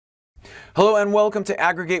Hello and welcome to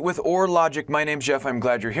Aggregate with OR Logic. My name's Jeff. I'm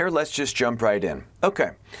glad you're here. Let's just jump right in.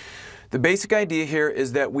 Okay. The basic idea here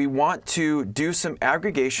is that we want to do some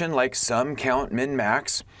aggregation like sum, count, min,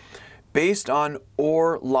 max based on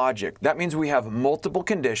OR logic. That means we have multiple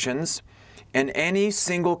conditions and any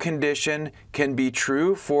single condition can be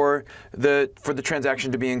true for the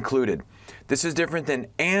transaction to be included. This is different than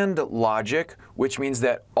AND logic, which means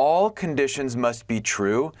that all conditions must be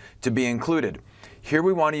true to be included. Here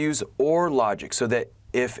we want to use OR logic so that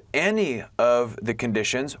if any of the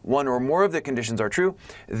conditions, one or more of the conditions are true,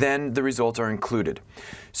 then the results are included.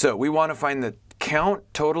 So we want to find the count,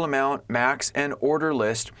 total amount, max, and order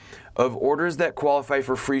list of orders that qualify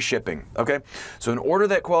for free shipping. Okay, so an order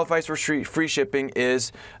that qualifies for free shipping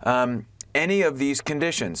is any of these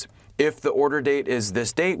conditions. If the order date is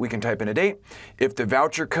this date, we can type in a date. If the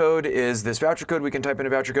voucher code is this voucher code, we can type in a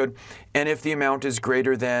voucher code. And if the amount is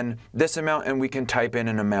greater than this amount, and we can type in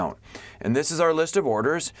an amount. And this is our list of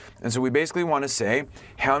orders. And so we basically want to say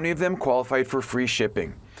how many of them qualified for free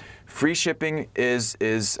shipping. Free shipping is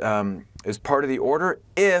part of the order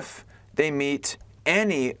if they meet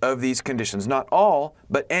any of these conditions. Not all,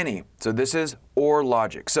 but any. So this is OR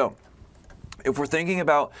logic. So if we're thinking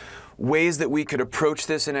about ways that we could approach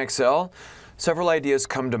this in Excel, several ideas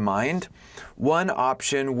come to mind. One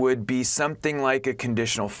option would be something like a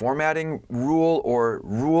conditional formatting rule or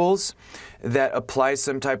rules that applies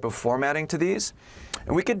some type of formatting to these.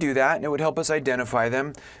 And we could do that and it would help us identify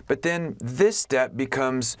them. But then this step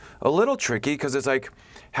becomes a little tricky because it's like,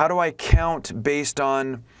 how do I count based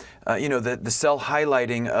on the cell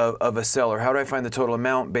highlighting of a cell, or how do I find the total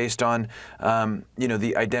amount based on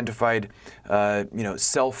the identified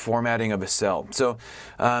cell formatting of a cell? So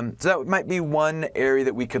that might be one area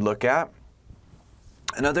that we could look at.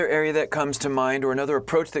 Another area that comes to mind, or another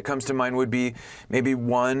approach that comes to mind, would be maybe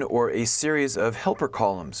one or a series of helper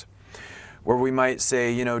columns, where we might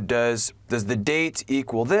say, does the date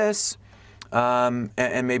equal this?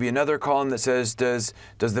 And maybe another column that says, does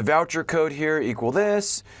the voucher code here equal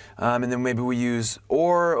this? And then maybe we use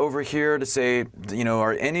OR over here to say,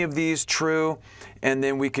 are any of these true? And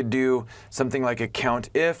then we could do something like a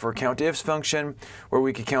COUNTIF or COUNTIFs function, where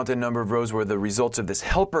we could count the number of rows where the results of this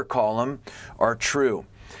helper column are true.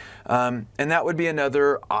 And that would be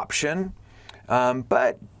another option.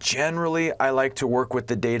 But generally, I like to work with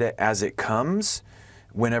the data as it comes,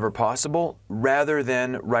 whenever possible, rather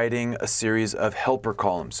than writing a series of helper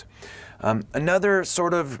columns. Another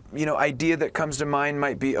sort of idea that comes to mind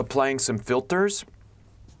might be applying some filters.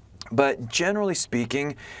 But generally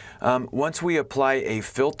speaking, once we apply a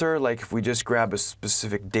filter, like if we just grab a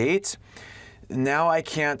specific date, now I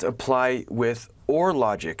can't apply with OR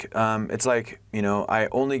logic. It's like, I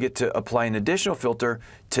only get to apply an additional filter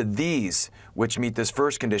to these, which meet this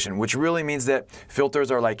first condition, which really means that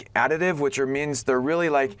filters are like additive, which means they're really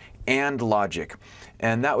like AND logic.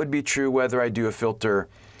 And that would be true whether I do a filter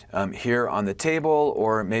here on the table,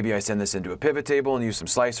 or maybe I send this into a pivot table and use some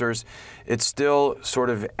slicers. It's still sort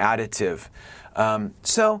of additive.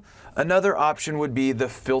 So another option would be the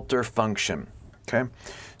filter function. Okay,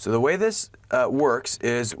 so the way this works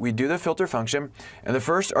is we do the filter function, and the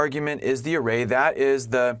first argument is the array. That is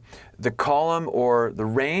the column or the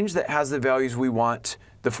range that has the values we want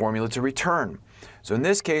the formula to return. So in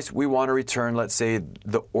this case, we want to return, let's say,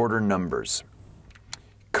 the order numbers,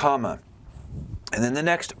 comma. And then the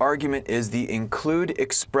next argument is the include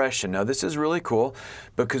expression. Now this is really cool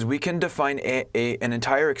because we can define an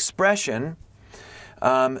entire expression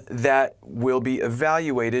that will be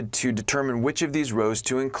evaluated to determine which of these rows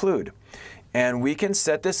to include. And we can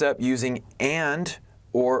set this up using AND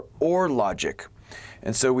or OR logic.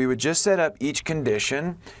 And so we would just set up each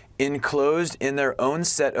condition enclosed in their own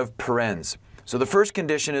set of parens. So the first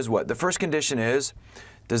condition is what? The first condition is,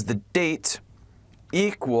 does the date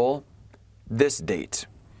equal this date?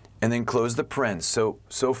 And then close the parens.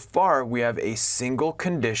 So far we have a single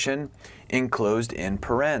condition enclosed in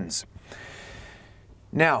parens.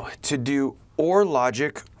 Now, to do OR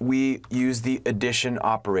logic, we use the addition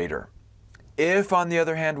operator. If, on the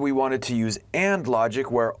other hand, we wanted to use AND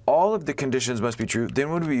logic, where all of the conditions must be true,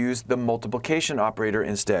 then would we use the multiplication operator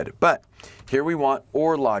instead. But here we want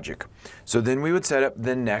OR logic. So then we would set up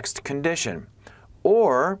the next condition.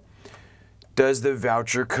 Or, does the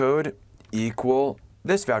voucher code equal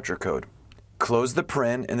this voucher code? Close the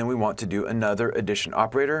paren, and then we want to do another addition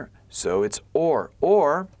operator. So it's OR.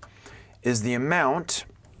 OR is the amount,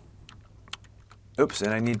 oops,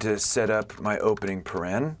 and I need to set up my opening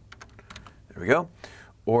paren. There we go.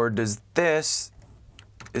 Or is this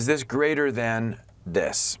greater than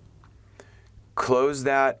this? Close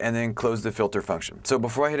that and then close the filter function. So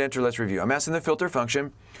before I hit enter, let's review. I'm asking the filter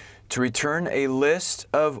function to return a list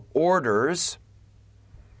of orders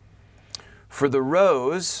for the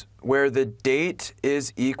rows where the date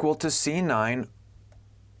is equal to C9,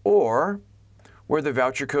 or where the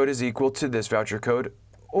voucher code is equal to this voucher code,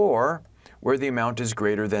 or where the amount is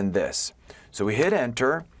greater than this. So we hit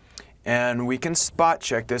enter, and we can spot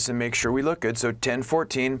check this and make sure we look good. So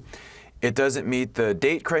 1014, it doesn't meet the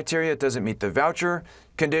date criteria, it doesn't meet the voucher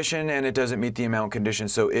condition, and it doesn't meet the amount condition,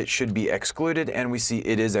 so it should be excluded, and we see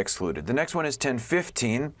it is excluded. The next one is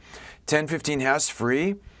 1015. 1015 has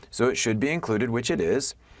free, so it should be included, which it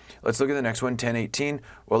is. Let's look at the next one, 1018.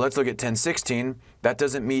 Well, let's look at 1016. That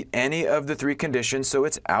doesn't meet any of the three conditions, so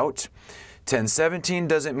it's out. 1017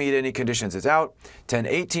 doesn't meet any conditions, it's out.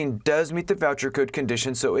 1018 does meet the voucher code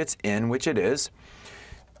condition, so it's in, which it is.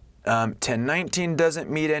 1019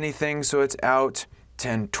 doesn't meet anything, so it's out.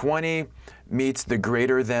 1020 meets the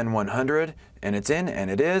greater than 100, and it's in,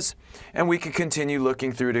 and it is. And we could continue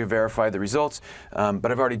looking through to verify the results,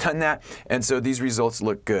 but I've already done that, and so these results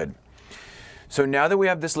look good. So now that we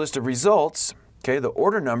have this list of results, okay, the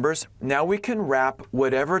order numbers, now we can wrap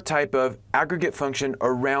whatever type of aggregate function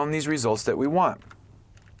around these results that we want.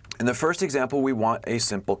 In the first example, we want a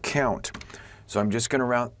simple count. So I'm just going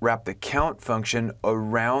to wrap the count function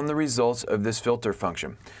around the results of this filter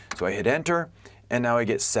function. So I hit enter, and now I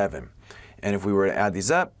get 7. And if we were to add these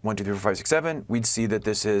up, 1, 2, 3, 4, 5, 6, 7, we'd see that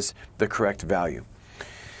this is the correct value.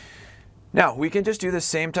 Now, we can just do the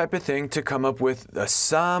same type of thing to come up with a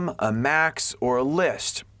sum, a max, or a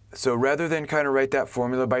list. So rather than kind of write that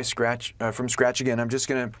formula from scratch again, I'm just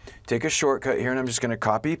going to take a shortcut here, and I'm just going to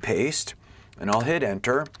copy, paste, and I'll hit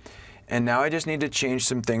enter. And now I just need to change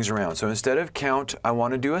some things around. So instead of count, I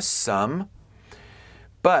want to do a sum.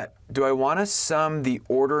 But do I want to sum the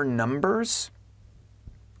order numbers?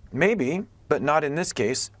 Maybe, but not in this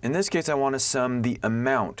case. In this case, I want to sum the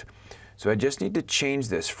amount. So I just need to change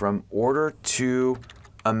this from order to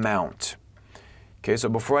amount. Okay, so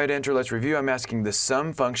before I hit enter, let's review. I'm asking the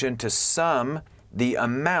sum function to sum the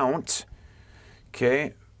amount,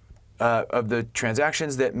 okay, of the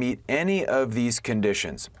transactions that meet any of these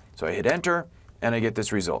conditions. So I hit enter, and I get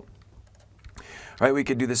this result. All right, we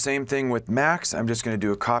could do the same thing with max. I'm just going to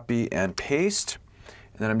do a copy and paste.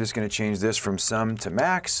 And then I'm just going to change this from sum to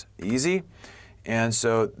max. Easy. And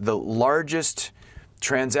so the largest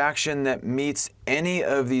transaction that meets any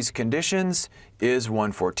of these conditions is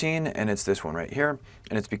 114, and it's this one right here.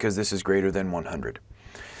 And it's because this is greater than 100.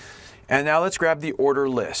 And now let's grab the order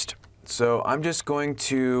list. So I'm just going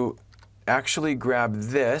to actually grab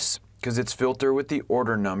this, because it's filter with the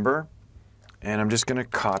order number. And I'm just going to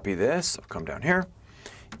copy this. I'll come down here.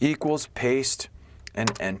 Equals, paste,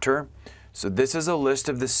 and enter. So this is a list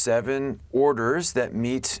of the 7 orders that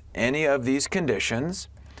meet any of these conditions.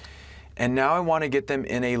 And now I want to get them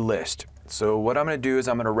in a list. So what I'm going to do is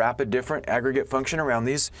I'm going to wrap a different aggregate function around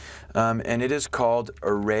these. And it is called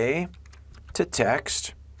array to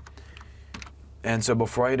text. And so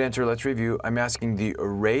before I hit enter, let's review. I'm asking the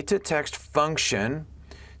array to text function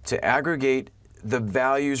to aggregate the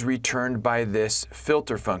values returned by this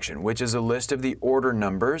filter function, which is a list of the order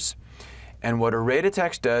numbers. And what array to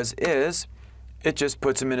text does is it just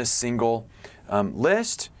puts them in a single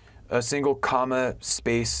list, a single comma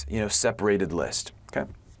space, separated list. Okay,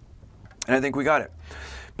 and I think we got it.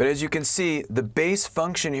 But as you can see, the base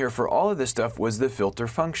function here for all of this stuff was the filter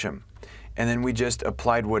function. And then we just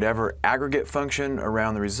applied whatever aggregate function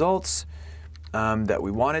around the results that we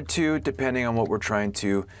wanted to, depending on what we're trying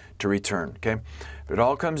to return. Okay, but it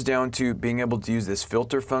all comes down to being able to use this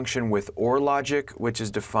filter function with OR logic, which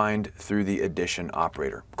is defined through the addition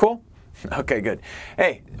operator. Cool? Okay, good.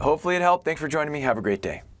 Hey, hopefully it helped. Thanks for joining me. Have a great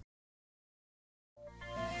day.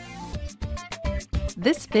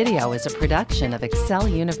 This video is a production of Excel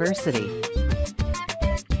University.